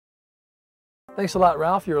Thanks a lot,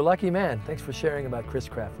 Ralph. You're a lucky man. Thanks for sharing about Chris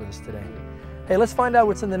Craft with us today. Hey, let's find out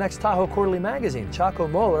what's in the next Tahoe Quarterly magazine. Chaco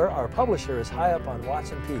Moeller, our publisher, is high up on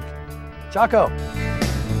Watson Peak. Chaco.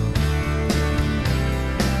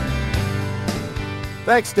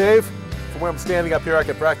 Thanks, Dave. From where I'm standing up here, I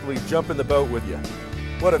could practically jump in the boat with you.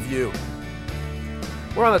 What a view.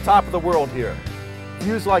 We're on the top of the world here.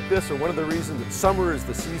 Views like this are one of the reasons that summer is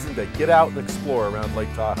the season to get out and explore around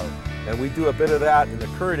Lake Tahoe. And we do a bit of that in the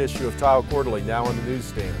current issue of Tahoe Quarterly, now on the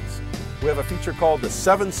newsstands. We have a feature called the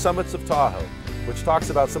Seven Summits of Tahoe, which talks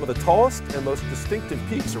about some of the tallest and most distinctive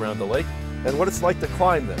peaks around the lake and what it's like to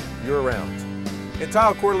climb them year-round. In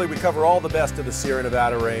Tahoe Quarterly, we cover all the best of the Sierra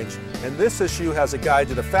Nevada range, and this issue has a guide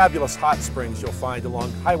to the fabulous hot springs you'll find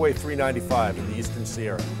along Highway 395 in the Eastern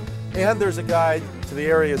Sierra. And there's a guide to the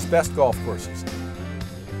area's best golf courses.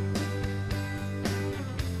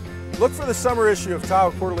 Look for the summer issue of Tahoe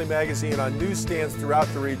Quarterly magazine on newsstands throughout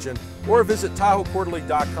the region, or visit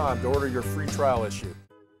TahoeQuarterly.com to order your free trial issue.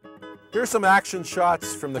 Here's some action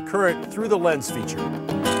shots from the current Through the Lens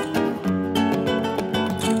feature.